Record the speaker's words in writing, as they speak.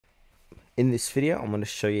In this video, I'm going to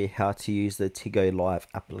show you how to use the Tigo-Live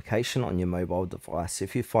application on your mobile device.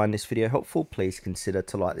 If you find this video helpful, please consider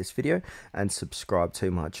to like this video and subscribe to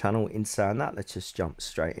my channel. In saying that, let's just jump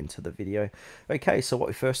straight into the video. Okay, so what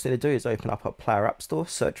we first need to do is open up a Player App Store,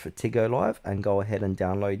 search for Tigo-Live, and go ahead and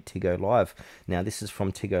download Tigo-Live. Now, this is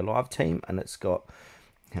from Tigo-Live team, and it's got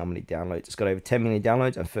how many downloads? It's got over 10 million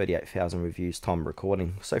downloads and 38,000 reviews time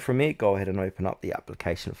recording. So from here, go ahead and open up the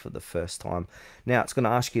application for the first time. Now it's going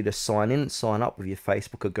to ask you to sign up with your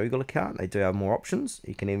Facebook or Google account. They do have more options.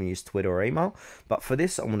 You can even use Twitter or email. But for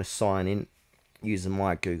this, I'm going to sign in using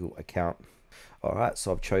my Google account. Alright,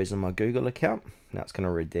 so I've chosen my Google account. Now it's going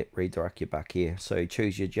to redirect you back here. So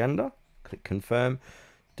choose your gender, click confirm,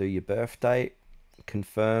 do your birth date,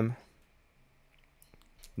 confirm.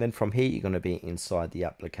 Then from here, you're going to be inside the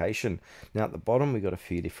application. Now at the bottom, we've got a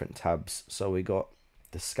few different tabs. So we got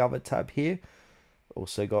Discover tab here.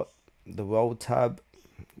 Also got the World tab.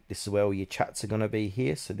 This is where all your chats are going to be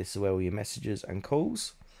here. So this is where all your messages and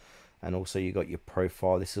calls. And also you got your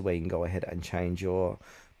profile. This is where you can go ahead and change your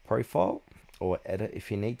profile or edit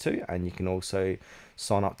if you need to. And you can also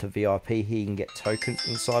sign up to VIP here. You can get tokens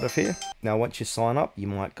inside of here. Now once you sign up, you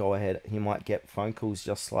might go ahead, you might get phone calls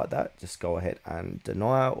just like that. Just go ahead and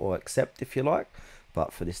deny or accept if you like,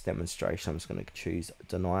 but for this demonstration I'm just going to choose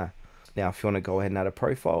deny. Now if you want to go ahead and add a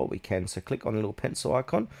profile, we can. So click on the little pencil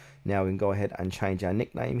icon. Now we can go ahead and change our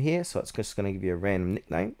nickname here. So it's just going to give you a random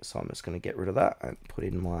nickname, so I'm just going to get rid of that and put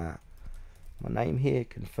in my name here,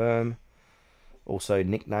 confirm. Also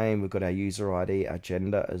nickname, we've got our user ID, our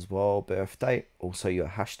gender as well, birth date, also your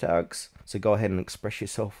hashtags. So go ahead and express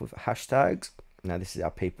yourself with hashtags. Now this is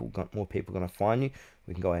how more people going to find you.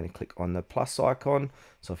 We can go ahead and click on the plus icon.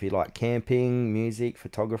 So if you like camping, music,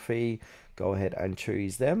 photography, go ahead and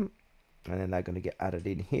choose them. And then they're going to get added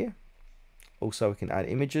in here. Also we can add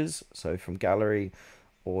images. So from gallery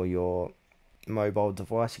or your mobile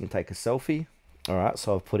device, you can take a selfie. Alright,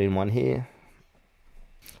 so I've put in one here.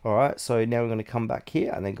 Alright, so now we're going to come back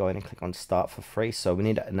here and then go ahead and click on start for free. So we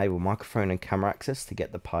need to enable microphone and camera access to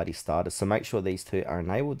get the party started. So make sure these two are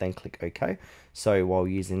enabled, then click OK. So while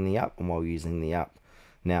using the app and while using the app.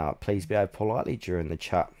 Now please behave politely during the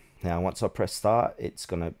chat. Now once I press start, it's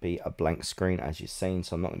going to be a blank screen as you've seen.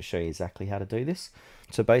 So I'm not going to show you exactly how to do this.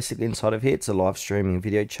 So basically inside of here, it's a live streaming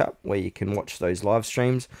video chat where you can watch those live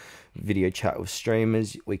streams, video chat with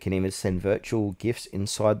streamers. We can even send virtual gifts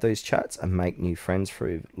inside those chats and make new friends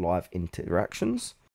through live interactions.